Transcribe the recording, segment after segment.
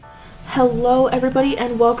Hello, everybody,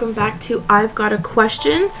 and welcome back to I've Got a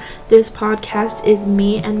Question. This podcast is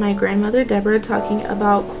me and my grandmother, Deborah, talking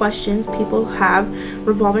about questions people have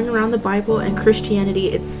revolving around the Bible and Christianity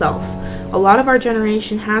itself. A lot of our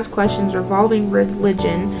generation has questions revolving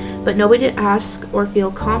religion, but nobody to ask or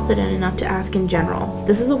feel confident enough to ask in general.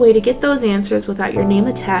 This is a way to get those answers without your name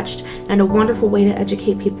attached, and a wonderful way to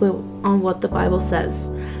educate people on what the Bible says.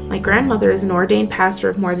 My grandmother is an ordained pastor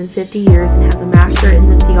of more than 50 years and has a master in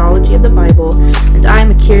the theology of the Bible, and I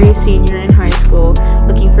am a curious senior in high school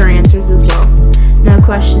looking for answers as well. No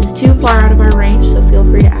question is too far out of our range, so feel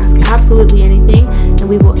free to ask absolutely anything, and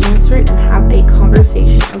we will answer it and have a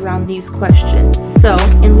conversation around these questions. So,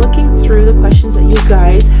 in looking through the questions that you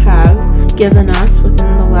guys have given us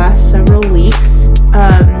within the last several weeks,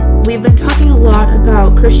 we've been talking a lot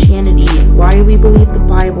about Christianity and why we believe the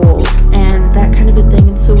Bible and that kind of a thing,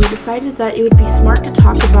 and so we decided that it would be smart to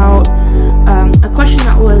talk about a question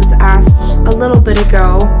that was asked a little bit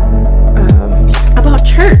ago about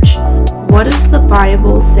church. What does the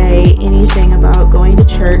Bible say anything about going to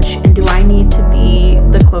church, and do I need to be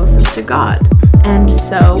the closest to God? And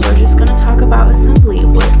so we're just going to talk about assembly.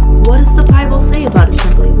 What does the Bible say about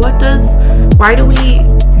assembly? Why do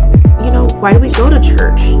we go to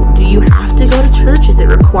church? Do you have to go to church? Is it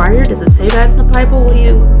required? Does it say that in the Bible?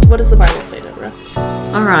 What does the Bible say, Deborah?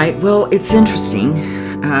 All right, well, it's interesting.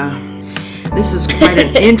 This is quite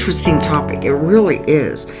an interesting topic. It really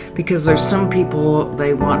is, because there's some people,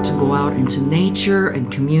 they want to go out into nature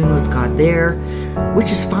and commune with God there,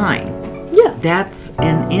 which is fine. Yeah.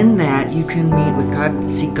 And in that you can meet with God.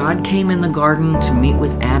 See, God came in the garden to meet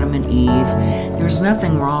with Adam and Eve. There's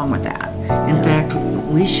nothing wrong with that. In fact,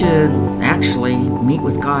 we should actually meet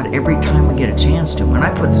with God every time we get a chance to. When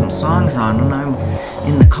I put some songs on and I'm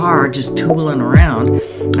in the car just tooling around,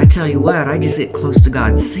 I tell you what, I just get close to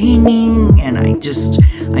God singing, and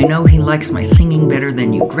I know He likes my singing better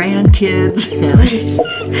than you grandkids.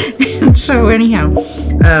 And so anyhow,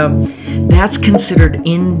 that's considered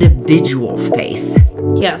individual faith.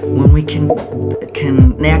 Yeah. When we can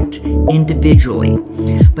connect individually.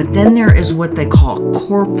 But then there is what they call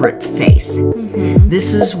corporate faith. Mm-hmm.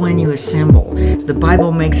 This is when you assemble. The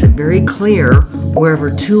Bible makes it very clear, wherever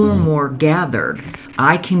two or more gathered,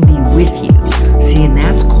 I can be with you. See, and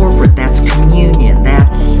that's corporate, that's communion.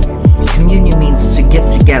 Communion means to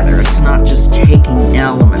get together. It's not just taking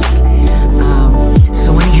elements.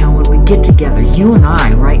 So anyhow, when we get together, you and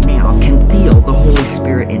I right now can feel the Holy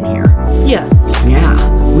Spirit in here. Yeah. Yeah,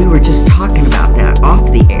 we were just talking about that off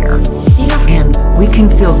the air. Yeah. And we can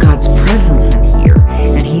feel God's presence in here.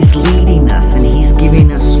 And He's leading us, and He's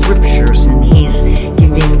giving us scriptures, and He's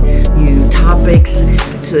giving you topics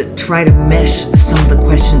to try to mesh some of the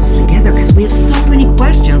questions together, because we have so many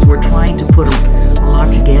questions. We're trying to put them a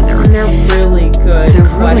lot together. And they're really good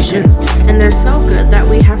questions. Really good. And they're so good that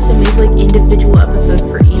we have to make individual episodes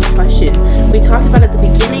for each question. We talked about at the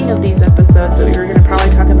beginning of these episodes that we were going to probably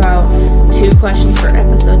talk about 2 questions per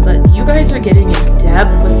episode, but you guys are getting in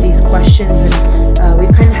depth with these questions, and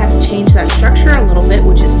we've kind of had to change that structure a little bit,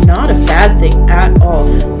 which is not a bad thing at all.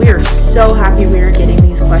 We are so happy we are getting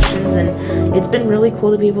these questions, and it's been really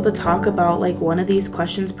cool to be able to talk about one of these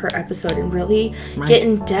questions per episode and really get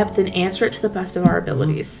in depth and answer it to the best of our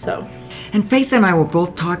abilities. So, and Faith and I were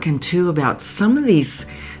both talking too about some of these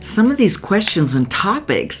questions and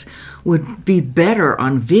topics would be better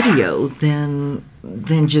on video than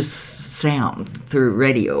just sound through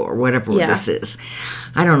radio or whatever this is.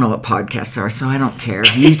 I don't know what podcasts are, so I don't care.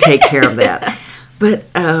 You take care of that. But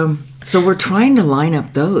so we're trying to line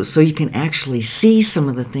up those so you can actually see some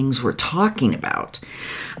of the things we're talking about.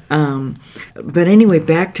 But anyway,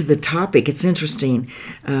 back to the topic. It's interesting.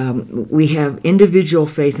 We have individual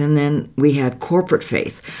faith, and then we have corporate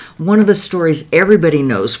faith. One of the stories everybody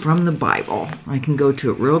knows from the Bible, I can go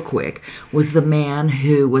to it real quick, was the man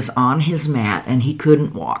who was on his mat and he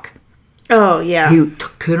couldn't walk. Oh, yeah. He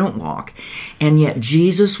couldn't walk. And yet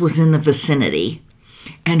Jesus was in the vicinity,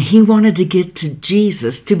 and he wanted to get to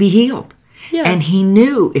Jesus to be healed. Yeah. And he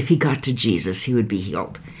knew if he got to Jesus, he would be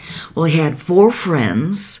healed. Well, he had 4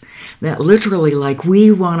 friends that literally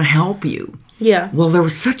we want to help you. Yeah. Well, there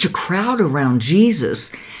was such a crowd around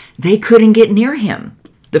Jesus, they couldn't get near him.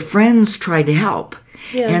 The friends tried to help.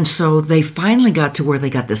 Yeah. And so they finally got to where they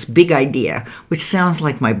got this big idea, which sounds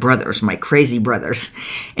like my brothers, my crazy brothers.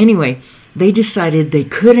 Anyway, they decided they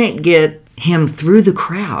couldn't get him through the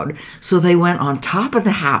crowd, so they went on top of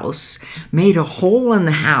the house, made a hole in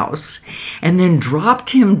the house, and then dropped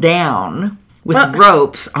him down with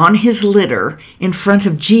ropes on his litter in front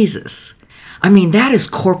of Jesus. I mean, that is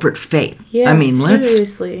corporate faith. Yeah,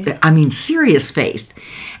 seriously. Serious faith.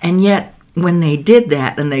 And yet when they did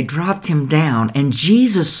that and they dropped him down and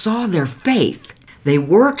Jesus saw their faith, they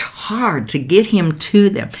worked hard to get him to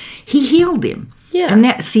them. He healed him. Yeah. And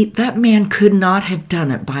that man could not have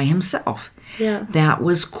done it by himself. Yeah. That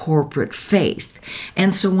was corporate faith.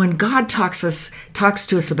 And so when God talks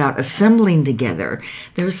to us about assembling together,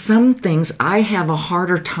 there's some things I have a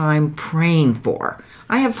harder time praying for.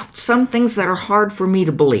 I have some things that are hard for me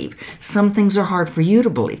to believe. Some things are hard for you to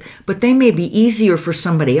believe. But they may be easier for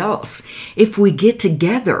somebody else. If we get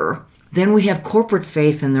together, then we have corporate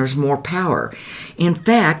faith and there's more power. In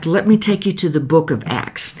fact, let me take you to the book of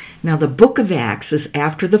Acts. Now, the book of Acts is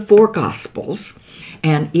after the 4 Gospels,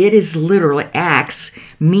 and it is literally, Acts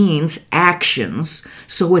means actions.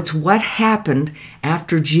 So it's what happened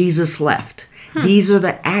after Jesus left. These are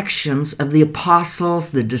the actions of the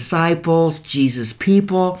apostles, the disciples, Jesus'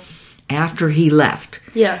 people, after he left.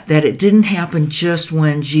 Yeah. That it didn't happen just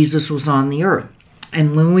when Jesus was on the earth.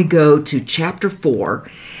 And when we go to chapter 4,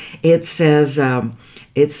 it says, and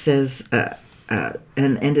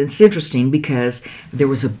it's interesting because there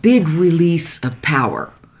was a big release of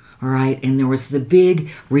power, all right? And there was the big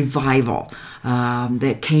revival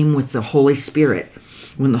that came with the Holy Spirit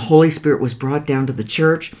when the Holy Spirit was brought down to the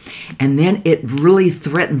church. And then it really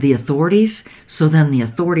threatened the authorities. So then the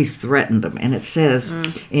authorities threatened them. And it says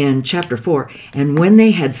in chapter 4, and when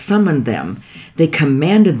they had summoned them, they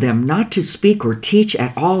commanded them not to speak or teach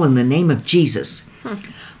at all in the name of Jesus.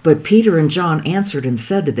 But Peter and John answered and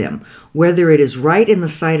said to them, whether it is right in the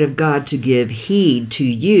sight of God to give heed to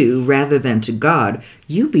you rather than to God,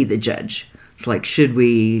 you be the judge. It's like, should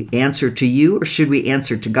we answer to you or should we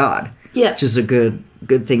answer to God? Yeah. Which is a good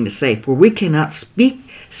thing to say. For we cannot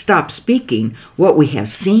stop speaking what we have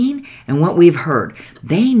seen and what we've heard.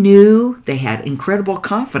 They knew, they had incredible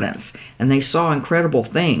confidence, and they saw incredible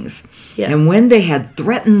things. Yeah. And when they had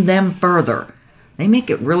threatened them further, they make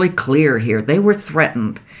it really clear here. They were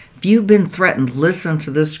threatened. If you've been threatened, listen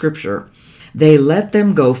to this scripture. They let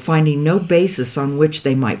them go, finding no basis on which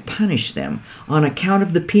they might punish them on account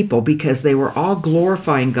of the people, because they were all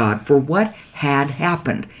glorifying God for what had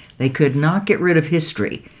happened. They could not get rid of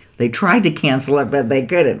history. They tried to cancel it, but they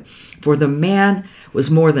couldn't. For the man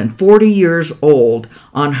was more than 40 years old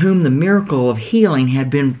on whom the miracle of healing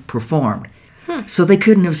had been performed. So they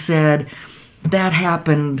couldn't have said, that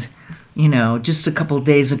happened, just a couple of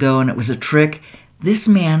days ago and it was a trick. This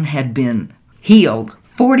man had been healed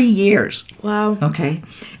 40 years. Wow. Okay.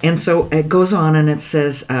 And so it goes on and it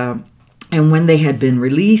says, and when they had been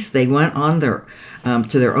released, they went on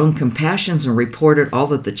to their own compassions and reported all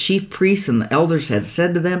that the chief priests and the elders had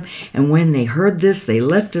said to them. And when they heard this, they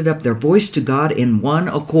lifted up their voice to God in one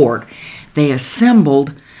accord. They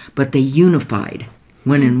assembled, but they unified.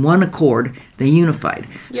 When in one accord, they unified.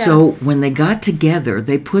 Yeah. So when they got together,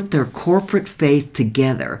 they put their corporate faith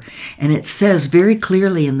together. And it says very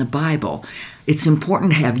clearly in the Bible, it's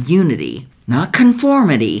important to have unity, not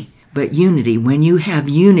conformity, but unity. When you have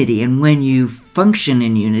unity and when you function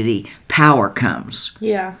in unity, power comes.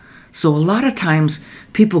 Yeah. So a lot of times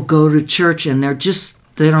people go to church and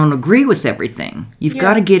they don't agree with everything. You've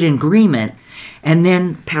got to get in agreement, and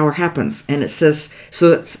then power happens. And it says,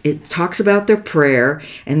 it talks about their prayer,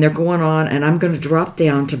 and they're going on, and I'm going to drop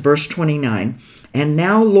down to verse 29. And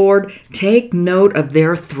now, Lord, take note of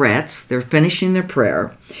their threats. They're finishing their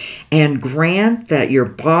prayer, and grant that your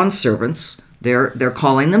bondservants, they're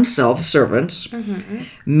calling themselves servants,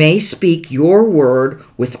 may speak your word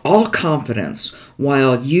with all confidence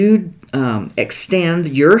while you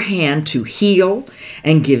extend your hand to heal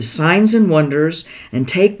and give signs and wonders and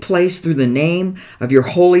take place through the name of your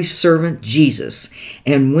holy servant Jesus.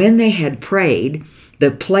 And when they had prayed,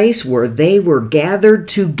 the place where they were gathered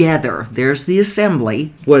together, there's the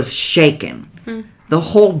assembly, was shaken. The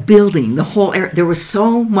whole building, the whole area, there was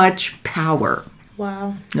so much power.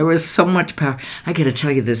 Wow. There was so much power. I got to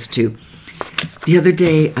tell you this too. The other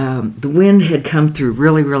day, the wind had come through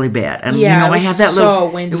really, really bad. And I had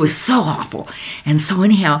that windy. It was so awful. And so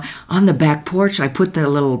anyhow, on the back porch, I put that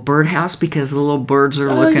little birdhouse because the little birds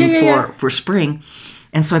are looking for spring.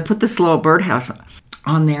 And so I put this little birdhouse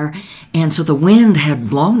on there. And so the wind had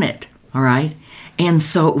blown it. All right. And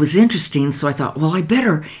so it was interesting. So I thought, well,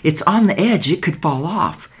 it's on the edge. It could fall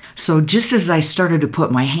off. So just as I started to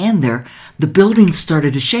put my hand there, the building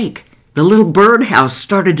started to shake. The little birdhouse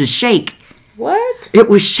started to shake. What? It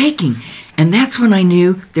was shaking. And that's when I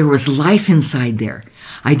knew there was life inside there.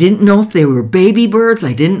 I didn't know if they were baby birds.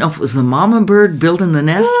 I didn't know if it was a mama bird building the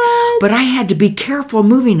nest. What? But I had to be careful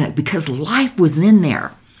moving it because life was in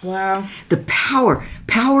there. Wow. The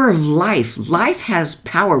power of life. Life has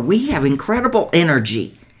power. We have incredible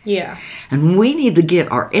energy. Yeah. And we need to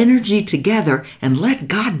get our energy together and let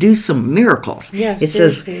God do some miracles. Yes, it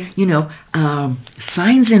seriously. says,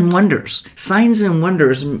 signs and wonders. Signs and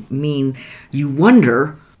wonders mean you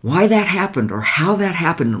wonder why that happened or how that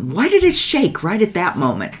happened. Why did it shake right at that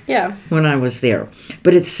moment? Yeah. When I was there.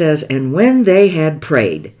 But it says, and when they had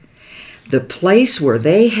prayed, the place where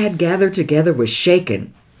they had gathered together was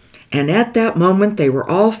shaken. And at that moment they were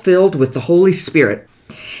all filled with the Holy Spirit.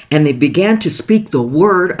 And they began to speak the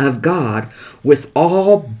word of God with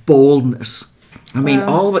all boldness. I mean,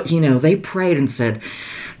 all of it, they prayed and said,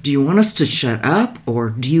 do you want us to shut up or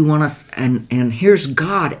do you want us? And here's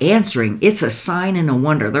God answering. It's a sign and a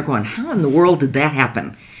wonder. They're going, how in the world did that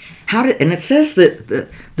happen? And it says that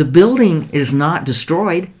the building is not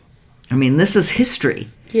destroyed. I mean, this is history.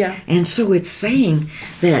 Yeah. And so it's saying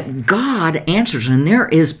that God answers, and there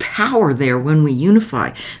is power there when we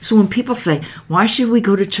unify. So when people say, why should we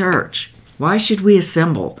go to church? Why should we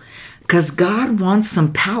assemble? Because God wants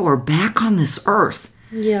some power back on this earth.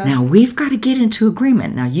 Yeah. Now, we've got to get into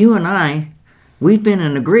agreement. Now, you and I, we've been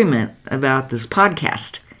in agreement about this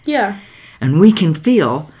podcast. Yeah. And we can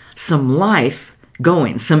feel some life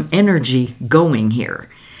going, some energy going here.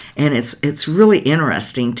 And it's really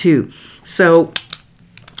interesting, too. So...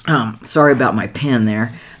 sorry about my pen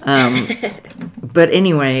there. But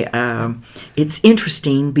anyway, it's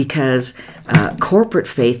interesting because corporate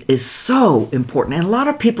faith is so important. And a lot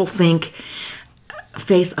of people think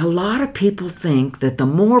that the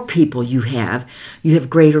more people you have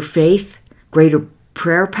greater faith, greater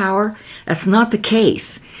prayer power. That's not the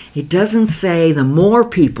case. It doesn't say the more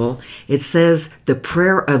people. It says the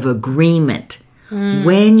prayer of agreement.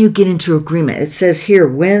 When you get into agreement, it says here,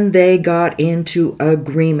 when they got into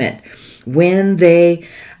agreement, when they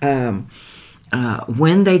got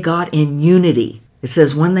in unity. It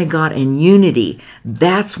says when they got in unity,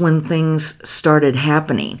 that's when things started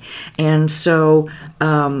happening. And so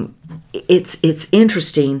it's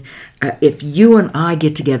interesting. If you and I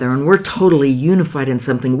get together and we're totally unified in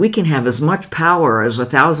something, we can have as much power as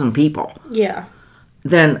 1,000 people. Yeah.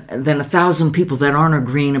 Than 1,000 people that aren't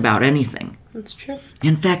agreeing about anything. That's true.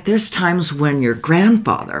 In fact, there's times when your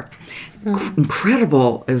grandfather,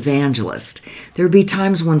 incredible evangelist, there'd be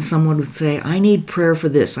times when someone would say, I need prayer for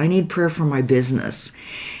this. I need prayer for my business.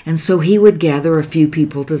 And so he would gather a few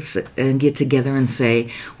people and get together and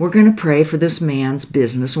say, we're going to pray for this man's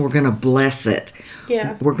business and we're going to bless it.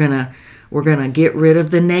 Yeah. We're going to get rid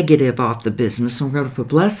of the negative off the business and we're going to put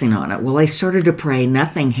blessing on it. Well, I started to pray.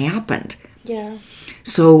 Nothing happened. Yeah.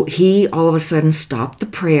 So he all of a sudden stopped the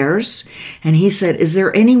prayers and he said, is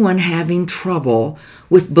there anyone having trouble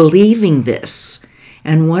with believing this?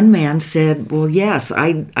 And one man said, well, yes,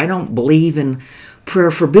 I don't believe in prayer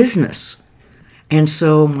for business. And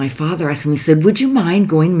so my father asked him, he said, would you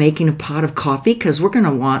mind making a pot of coffee? Because we're going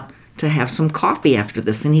to want to have some coffee after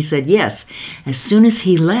this. And he said, yes. As soon as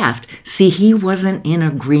he left, he wasn't in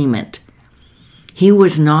agreement. He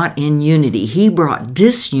was not in unity. He brought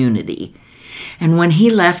disunity. And when he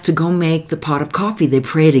left to go make the pot of coffee, they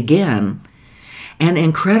prayed again. And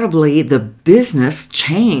incredibly, the business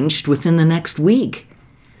changed within the next week.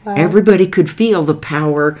 Wow. Everybody could feel the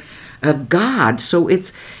power of God. So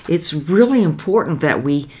it's really important that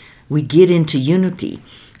we get into unity.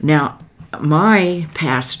 Now, my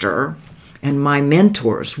pastor and my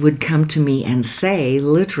mentors would come to me and say,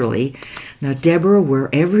 literally, now, Deborah,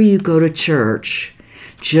 wherever you go to church,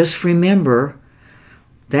 just remember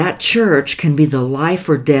that church can be the life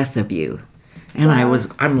or death of you. And wow.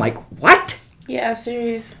 I'm like, what? Yeah,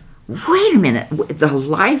 serious. Wait a minute.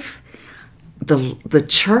 The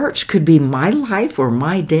church could be my life or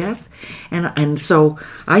my death? And so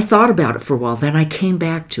I thought about it for a while. Then I came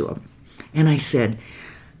back to him and I said,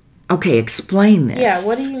 okay, explain this. Yeah,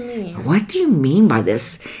 what do you mean? What do you mean by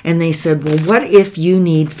this? And they said, well, what if you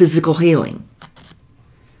need physical healing?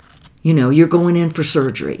 You're going in for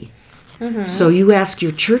surgery. Mm-hmm. So you ask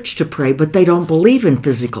your church to pray, but they don't believe in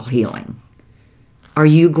physical healing. Are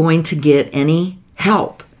you going to get any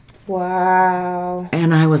help? Wow.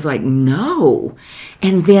 And I was like, no.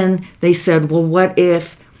 And then they said, well, what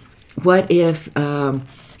if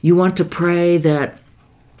you want to pray that,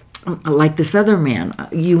 like this other man,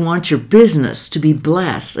 you want your business to be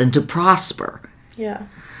blessed and to prosper? Yeah.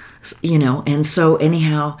 And so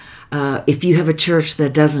anyhow, if you have a church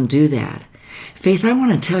that doesn't do that, Faith, I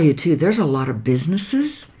want to tell you, too, there's a lot of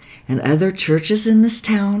businesses and other churches in this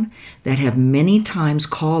town that have many times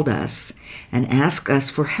called us and asked us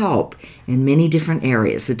for help in many different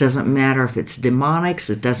areas. It doesn't matter if it's demonics.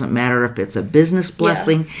 It doesn't matter if it's a business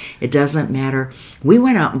blessing. Yeah. It doesn't matter. We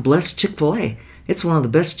went out and blessed Chick-fil-A. It's one of the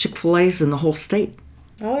best Chick-fil-A's in the whole state.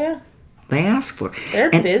 Oh, yeah. They ask for. They're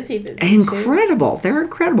busy incredible. too. They're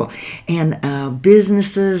incredible. And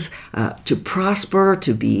businesses to prosper,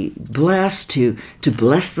 to be blessed, to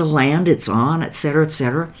bless the land it's on, et cetera, et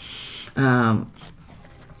cetera.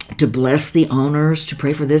 To bless the owners, to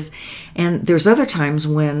pray for this. And there's other times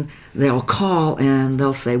when they'll call and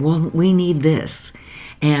they'll say, well, we need this.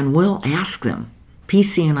 And we'll ask them.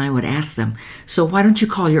 PC and I would ask them, so why don't you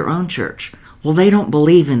call your own church? Well, they don't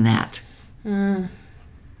believe in that. And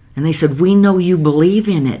they said, we know you believe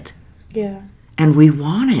in it. Yeah. And we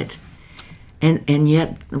want it. And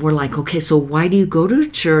yet we're like, okay, so why do you go to a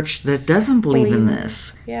church that doesn't believe in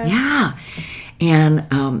this? Yeah.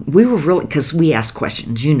 And we were really, because we ask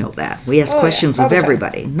questions, you know that. We ask questions of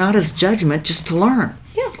everybody, not as judgment, just to learn.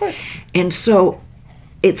 Yeah, of course. And so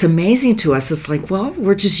it's amazing to us. It's like, well,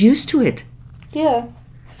 we're just used to it. Yeah.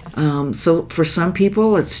 So for some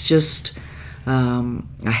people, it's just a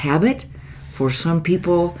habit. For some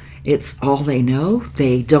people, it's all they know.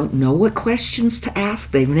 They don't know what questions to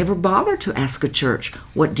ask. They've never bothered to ask a church,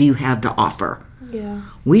 what do you have to offer? Yeah.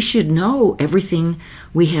 We should know everything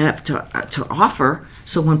we have to offer.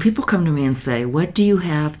 So when people come to me and say, what do you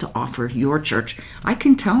have to offer your church? I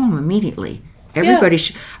can tell them immediately. Everybody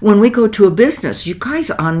should. When we go to a business, you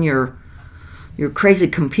guys on your crazy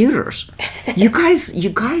computers, you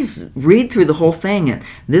guys read through the whole thing, and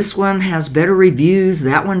this one has better reviews,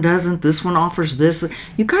 that one doesn't, this one offers this.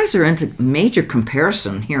 You guys are into major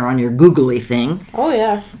comparison here on your googly thing. Oh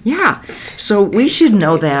yeah. Yeah. So we should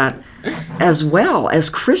know that as well as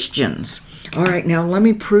Christians. All right, now let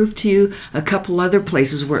me prove to you a couple other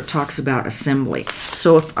places where it talks about assembly.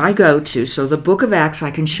 So if I go to, the book of Acts,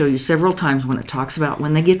 I can show you several times when it talks about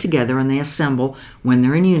when they get together and they assemble, when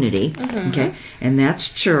they're in unity, okay? And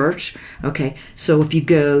that's church, okay? So if you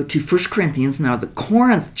go to 1 Corinthians, now the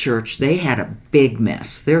Corinth church, they had a big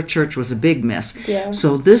mess. Their church was a big mess. Yeah.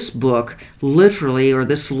 So this book, literally, or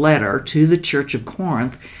this letter to the church of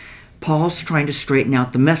Corinth, Paul's trying to straighten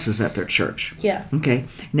out the messes at their church. Yeah. Okay.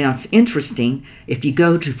 Now it's interesting. If you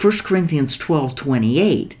go to 1 Corinthians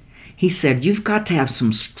 12:28, he said you've got to have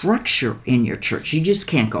some structure in your church. You just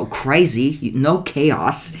can't go crazy. No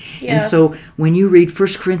chaos. Yeah. And so when you read 1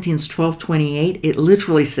 Corinthians 12:28, it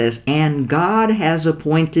literally says, "And God has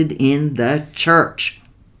appointed in the church."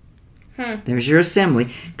 There's your assembly.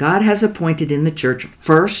 God has appointed in the church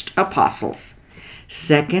first apostles,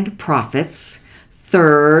 second prophets,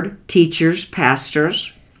 third, teachers,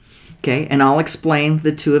 pastors, okay, and I'll explain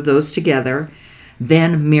the two of those together.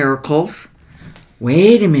 Then miracles.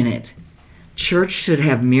 Wait a minute. Church should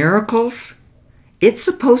have miracles? It's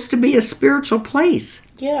supposed to be a spiritual place.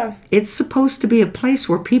 Yeah. It's supposed to be a place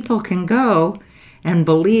where people can go and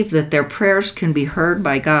believe that their prayers can be heard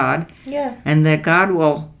by God. Yeah. And that God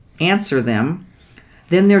will answer them.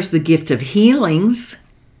 Then there's the gift of healings.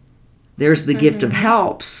 There's the gift of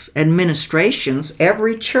helps, administrations.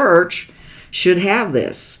 Every church should have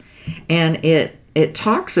this. And it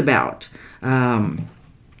talks about the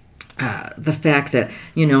fact that,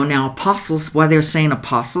 now apostles, why they're saying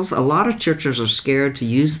apostles, a lot of churches are scared to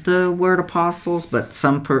use the word apostles, but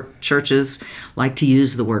some churches like to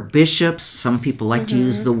use the word bishops. Some people like to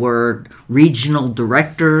use the word regional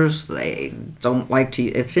directors. They don't like to.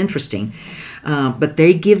 It's interesting. But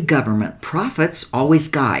they give government. Prophets always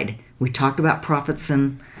guide. We talked about prophets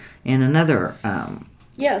in another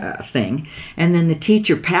thing. And then the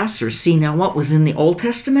teacher, pastors. See, now what was in the Old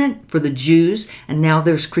Testament for the Jews, and now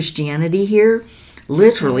there's Christianity here,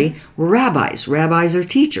 literally, were rabbis. Rabbis are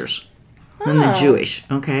teachers in the Jewish,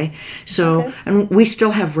 okay? So, and we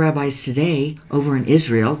still have rabbis today over in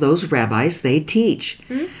Israel. Those rabbis, they teach.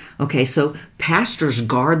 Okay, so pastors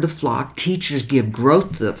guard the flock. Teachers give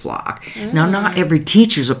growth to the flock. Now, not every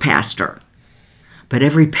teacher's a pastor. But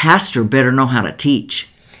every pastor better know how to teach.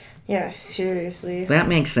 Yeah, seriously. That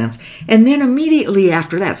makes sense. And then immediately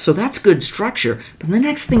after that, so that's good structure. But the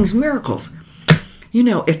next thing's miracles.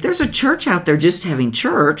 If there's a church out there just having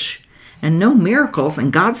church and no miracles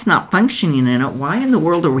and God's not functioning in it, why in the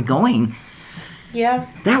world are we going? Yeah.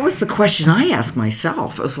 That was the question I asked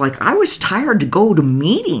myself. It was like, I was tired to go to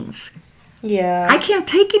meetings. Yeah. I can't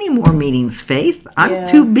take any more meetings, Faith. I'm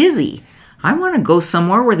too busy. I want to go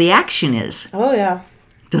somewhere where the action is. Oh, yeah.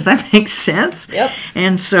 Does that make sense? Yep.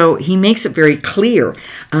 And so he makes it very clear.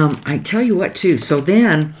 I tell you what, too. So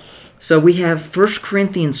we have 1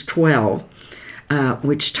 Corinthians 12,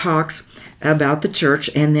 which talks about the church.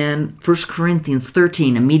 And then 1 Corinthians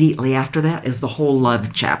 13, immediately after that, is the whole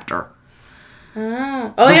love chapter.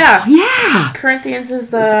 Oh yeah. Yeah. Corinthians is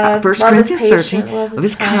the 1 Corinthians 13. Love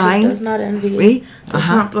is kind. It does not envy. Does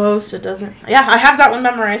not boast. It doesn't. Yeah, I have that one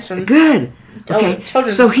memorized from. Good. Okay,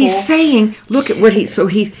 children's so he's school. saying, look at what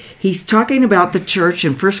he's talking about the church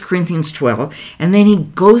in 1 Corinthians 12, and then he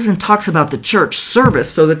goes and talks about the church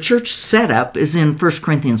service. So the church setup is in 1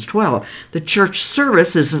 Corinthians 12. The church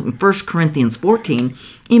service is in 1 Corinthians 14.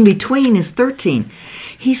 In between is 13.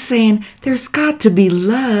 He's saying there's got to be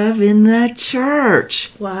love in the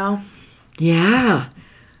church. Wow. Yeah.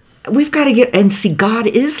 We've got to get, and see, God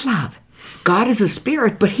is love. God is a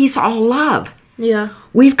spirit, but he's all love. Yeah.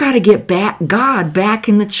 We've got to get God back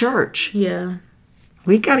in the church. Yeah.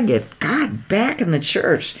 We've got to get God back in the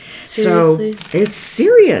church. Seriously. So it's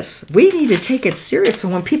serious. We need to take it serious. So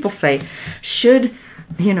when people say, should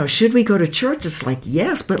we go to church? It's like,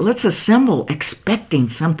 yes, but let's assemble expecting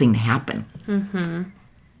something to happen. Mm-hmm.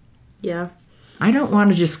 Yeah. I don't want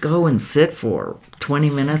to just go and sit for 20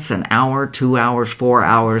 minutes, an hour, 2 hours, 4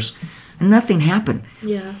 hours, and nothing happened.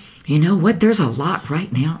 Yeah. You know what? There's a lot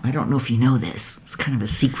right now. I don't know if you know this. It's kind of a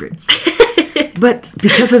secret. But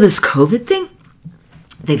because of this COVID thing,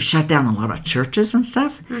 they've shut down a lot of churches and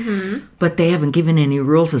stuff. Mm-hmm. But they haven't given any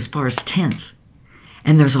rules as far as tents.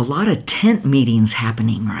 And there's a lot of tent meetings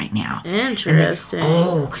happening right now. Interesting.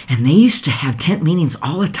 And they used to have tent meetings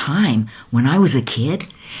all the time when I was a kid.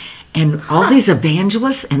 And all these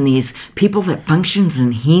evangelists and these people that functions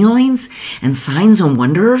in healings and signs and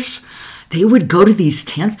wonders, they would go to these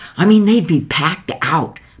tents. I mean, they'd be packed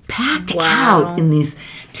out in these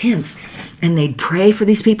tents. And they'd pray for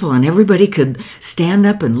these people, and everybody could stand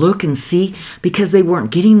up and look and see, because they weren't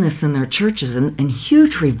getting this in their churches. And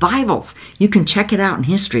huge revivals. You can check it out in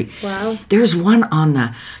history. Wow. There's one on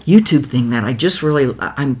the YouTube thing that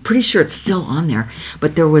I'm pretty sure it's still on there.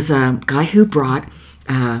 But there was a guy who brought...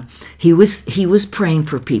 he was praying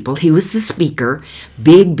for people. He was the speaker.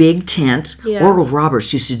 Big tent. Yeah. Oral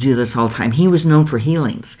Roberts used to do this all the time. He was known for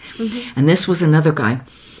healings. Mm-hmm. And this was another guy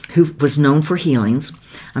who was known for healings.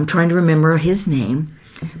 I'm trying to remember his name.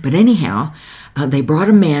 But anyhow, they brought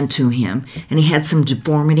a man to him, and he had some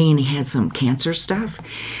deformity, and he had some cancer stuff.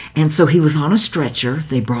 And so he was on a stretcher.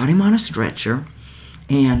 They brought him on a stretcher.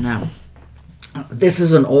 And... this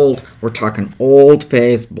is we're talking old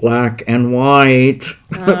faith, black and white.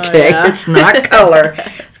 Okay, yeah. It's not color.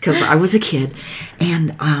 Because I was a kid.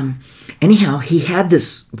 And anyhow, he had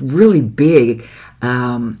this really big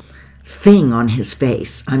thing on his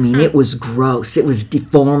face. I mean, it was gross. It was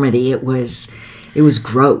deformity. It was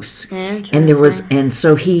gross. And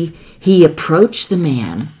so he approached the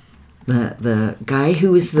man. The guy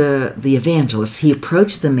who was the evangelist, he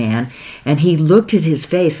approached the man, and he looked at his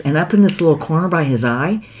face, and up in this little corner by his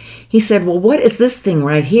eye, he said, well, what is this thing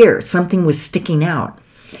right here? Something was sticking out.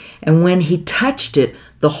 And when he touched it,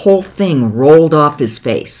 the whole thing rolled off his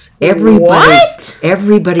face.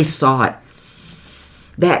 Everybody saw it.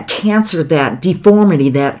 That cancer, that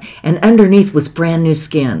deformity, and underneath was brand new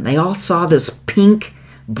skin. They all saw this pink,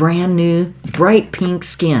 brand new, bright pink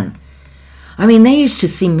skin. I mean, they used to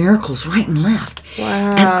see miracles right and left.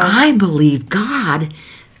 Wow. And I believe God,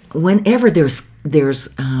 whenever there's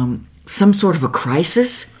some sort of a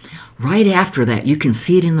crisis, right after that, you can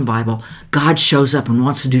see it in the Bible, God shows up and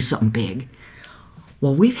wants to do something big.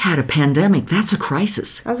 Well, we've had a pandemic. That's a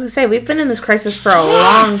crisis. I was going to say, we've been in this crisis for a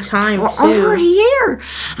long time, for over a year.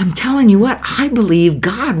 I'm telling you what, I believe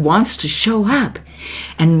God wants to show up.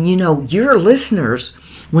 And, your listeners...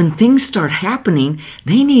 when things start happening,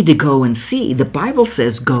 they need to go and see. The Bible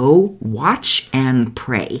says, go, watch, and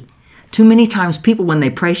pray. Too many times people, when they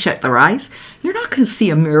pray, shut their eyes. You're not going to see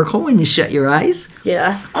a miracle when you shut your eyes.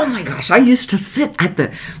 Yeah. Oh my gosh, I used to sit at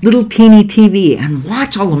the little teeny TV and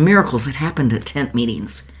watch all the miracles that happened at tent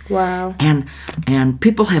meetings. Wow. And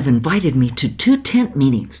people have invited me to 2 tent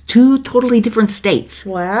meetings, 2 totally different states.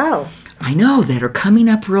 Wow. I know, that are coming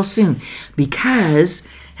up real soon, because...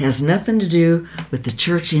 has nothing to do with the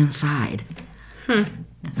church inside.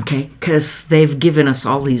 Okay? Because they've given us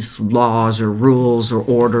all these laws or rules or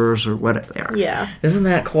orders or whatever. Yeah. Isn't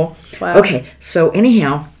that cool? Wow. Okay, so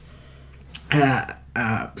anyhow,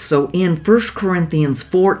 so in 1 Corinthians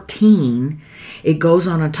 14, it goes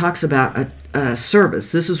on and talks about a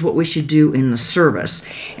service. This is what we should do in the service.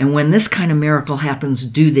 And when this kind of miracle happens,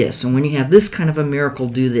 do this. And when you have this kind of a miracle,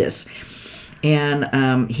 do this.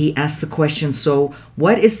 And he asked the question, so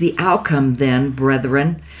what is the outcome then,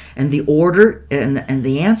 brethren? And the order, and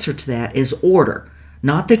the answer to that is order.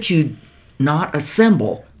 Not that you not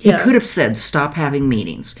assemble. He could have said, stop having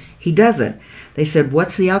meetings. He doesn't. They said,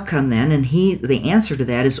 what's the outcome then? And the answer to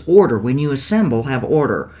that is order. When you assemble, have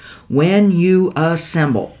order. When you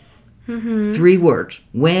assemble. Mm-hmm. 3 words.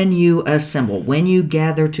 When you assemble. When you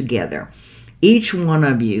gather together. Each one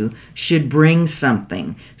of you should bring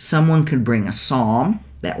something. Someone could bring a psalm.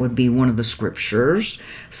 That would be one of the scriptures.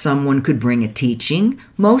 Someone could bring a teaching.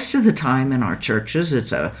 Most of the time in our churches,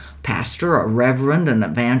 it's a pastor, a reverend, an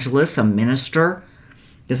evangelist, a minister.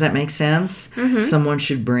 Does that make sense? Someone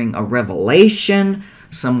should bring a revelation.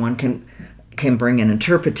 Someone can bring an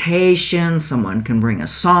interpretation. Someone can bring a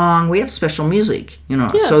song. We have special music,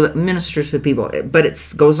 so that ministers to people. But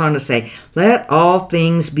it goes on to say, let all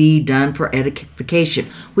things be done for edification,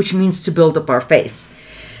 which means to build up our faith.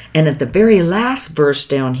 And at the very last verse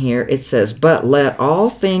down here, it says, but let all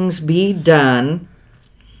things be done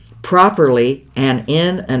properly and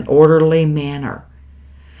in an orderly manner.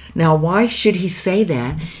 Now, why should he say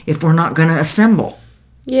that if we're not going to assemble?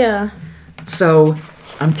 Yeah. So,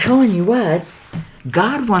 I'm telling you what,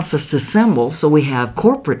 God wants us to assemble so we have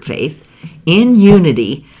corporate faith in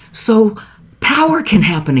unity so power can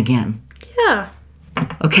happen again. Yeah.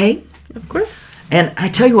 Okay? Of course. And I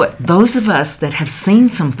tell you what, those of us that have seen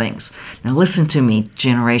some things, now listen to me,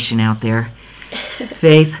 generation out there,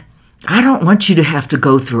 Faith, I don't want you to have to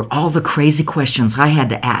go through all the crazy questions I had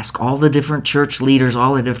to ask, all the different church leaders,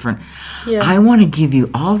 all the different... Yeah. I want to give you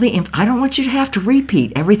all the... I don't want you to have to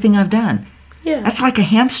repeat everything I've done. Yeah. That's like a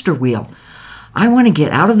hamster wheel. I want to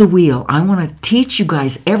get out of the wheel. I want to teach you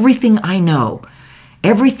guys everything I know,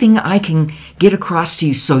 everything I can get across to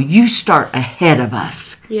you so you start ahead of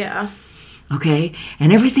us. Yeah. Okay?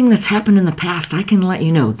 And everything that's happened in the past, I can let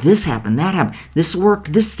you know. This happened, that happened, this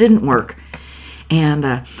worked, this didn't work. And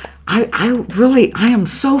I am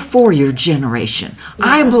so for your generation. Yeah.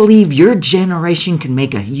 I believe your generation can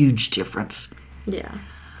make a huge difference. Yeah.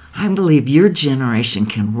 I believe your generation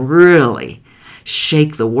can really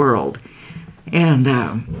shake the world. And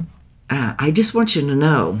I just want you to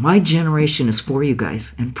know, my generation is for you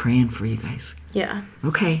guys and praying for you guys. Yeah.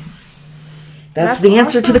 Okay. That's the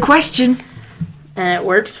answer awesome. to the question. And it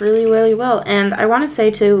works really, really well. And I want to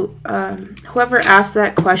say to whoever asked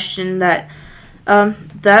that question that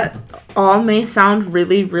that all may sound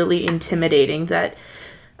really, really intimidating, that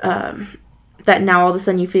now all of a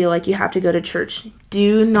sudden you feel like you have to go to church.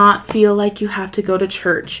 Do not feel like you have to go to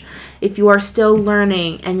church. If you are still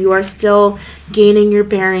learning and you are still gaining your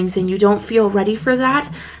bearings and you don't feel ready for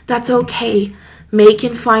that, that's okay. Make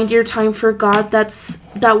and find your time for God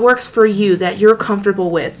that works for you, that you're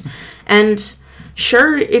comfortable with. And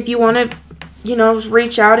sure, if you want to,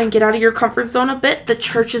 reach out and get out of your comfort zone a bit, the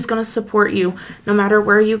church is going to support you. No matter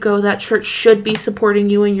where you go, that church should be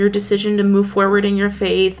supporting you in your decision to move forward in your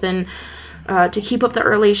faith and to keep up that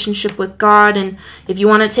relationship with God. And if you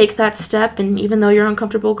want to take that step, and even though you're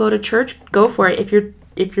uncomfortable, go to church, go for it. If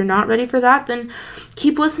you're not ready for that, then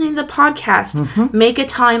keep listening to the podcast. Mm-hmm. Make a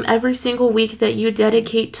time every single week that you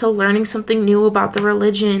dedicate to learning something new about the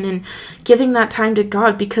religion and giving that time to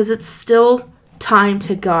God, because it's still time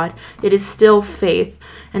to God. It is still faith,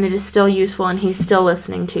 and it is still useful, and He's still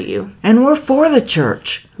listening to you. And we're for the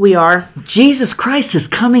church. We are. Jesus Christ is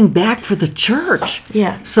coming back for the church.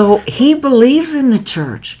 Yeah. So He believes in the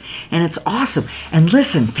church, and it's awesome. And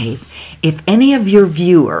listen, Faith, if any of your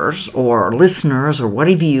viewers or listeners or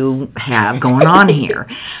whatever you have going on here,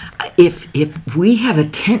 if we have a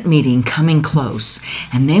tent meeting coming close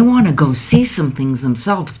and they want to go see some things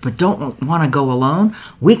themselves but don't want to go alone,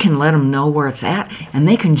 we can let them know where it's at and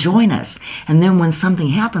they can join us. And then when something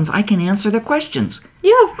happens, I can answer their questions.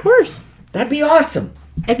 Yeah, of course. That'd be awesome.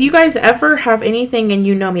 If you guys ever have anything and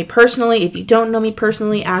you know me personally, if you don't know me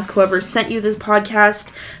personally, ask whoever sent you this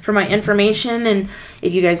podcast for my information. And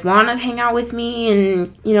if you guys want to hang out with me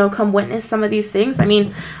and, come witness some of these things. I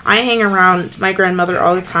mean, I hang around my grandmother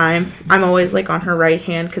all the time. I'm always on her right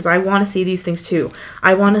hand because I want to see these things too.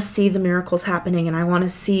 I want to see the miracles happening, and I want to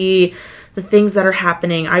see the things that are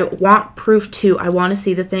happening. I want proof too. I want to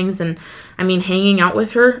see the things. And I mean, hanging out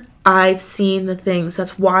with her, I've seen the things.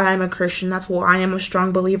 That's why I'm a Christian. That's why I'm a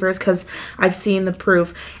strong believer, is because I've seen the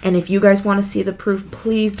proof. And if you guys want to see the proof,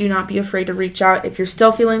 please do not be afraid to reach out. If you're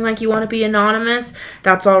still feeling like you want to be anonymous,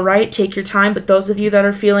 that's all right. Take your time. But those of you that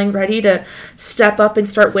are feeling ready to step up and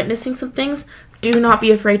start witnessing some things, do not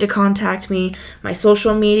be afraid to contact me. My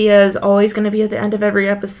social media is always going to be at the end of every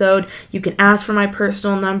episode. You can ask for my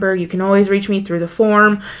personal number. You can always reach me through the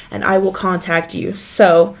form, and I will contact you.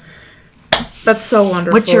 So that's so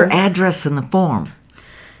wonderful. What's your address in the form?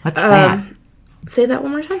 What's that? Say that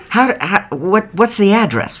one more time. What's the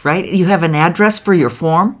address, right? You have an address for your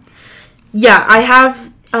form? Yeah, I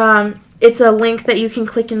have. It's a link that you can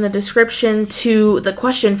click in the description to the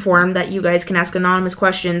question form that you guys can ask anonymous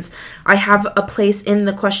questions. I have a place in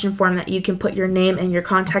the question form that you can put your name and your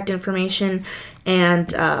contact information,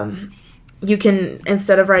 and you can,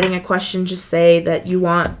 instead of writing a question, just say that you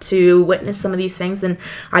want to witness some of these things, and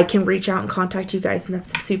I can reach out and contact you guys, and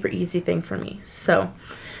that's a super easy thing for me. So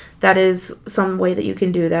that is some way that you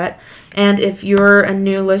can do that. And if you're a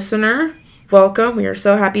new listener, welcome. We are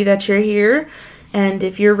so happy that you're here. And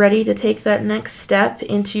if you're ready to take that next step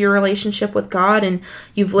into your relationship with God, and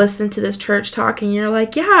you've listened to this church talk and you're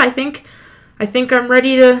like, yeah, I think I'm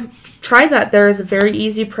ready to try that. There is a very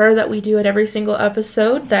easy prayer that we do at every single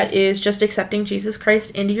episode that is just accepting Jesus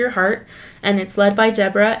Christ into your heart, and it's led by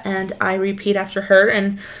Deborah, and I repeat after her.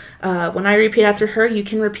 And when I repeat after her, you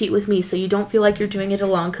can repeat with me, so you don't feel like you're doing it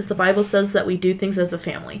alone, because the Bible says that we do things as a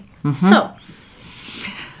family. So,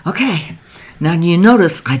 okay. Now, you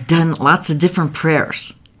notice I've done lots of different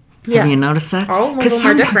prayers. Yeah. Have you noticed that? All of them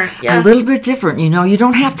are different. Yeah. A little bit different. You know, you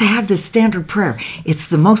don't have to have this standard prayer. It's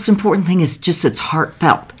the most important thing is just it's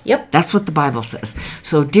heartfelt. Yep. That's what the Bible says.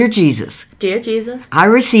 So, dear Jesus. Dear Jesus. I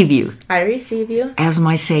receive you. I receive you. As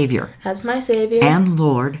my Savior. As my Savior. And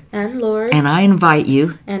Lord. And Lord. And I invite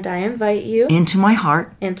you. And I invite you. Into my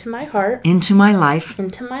heart. Into my heart. Into my life.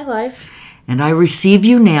 Into my life. And I receive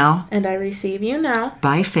you now. And I receive you now.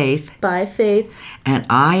 By faith. By faith. And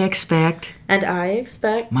I expect. And I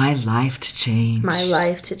expect. My life to change. My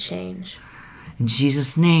life to change. In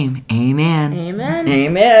Jesus' name, amen. Amen.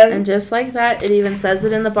 Amen. And just like that, it even says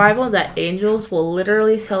it in the Bible that angels will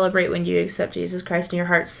literally celebrate when you accept Jesus Christ in your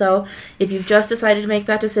heart. So if you've just decided to make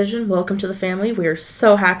that decision, welcome to the family. We are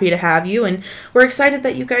so happy to have you. And we're excited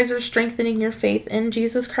that you guys are strengthening your faith in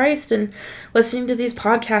Jesus Christ and listening to these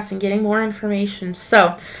podcasts and getting more information.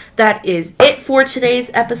 So that is it for today's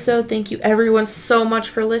episode. Thank you everyone so much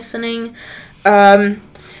for listening.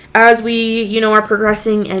 As we, are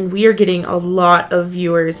progressing, and we are getting a lot of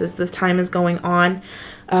viewers as this time is going on,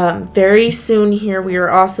 very soon here we are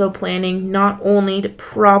also planning not only to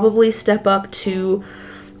probably step up to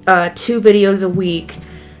 2 videos a week.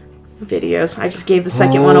 I just gave the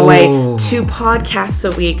second one away. 2 podcasts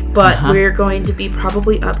a week, but we're going to be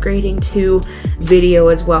probably upgrading to video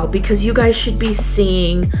as well, because you guys should be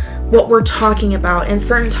seeing what we're talking about, and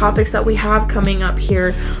certain topics that we have coming up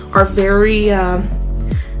here are very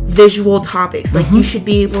visual topics. Like you should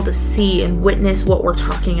be able to see and witness what we're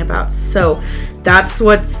talking about. So that's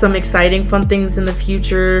what some exciting fun things in the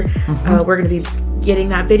future. We're going to be getting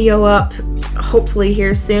that video up hopefully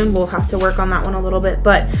here soon. We'll have to work on that one a little bit,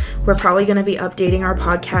 but we're probably going to be updating our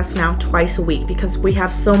podcast now twice a week, because we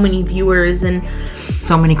have so many viewers and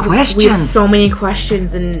so many questions. We have so many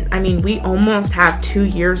questions, and I mean, we almost have 2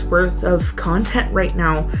 years worth of content right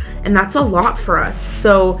now, and that's a lot for us.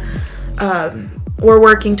 So we're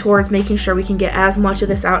working towards making sure we can get as much of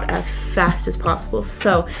this out as fast as possible.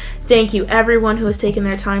 So thank you everyone who has taken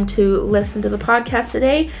their time to listen to the podcast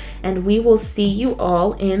today, and we will see you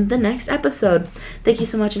all in the next episode. Thank you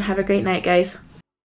so much, and have a great night, guys.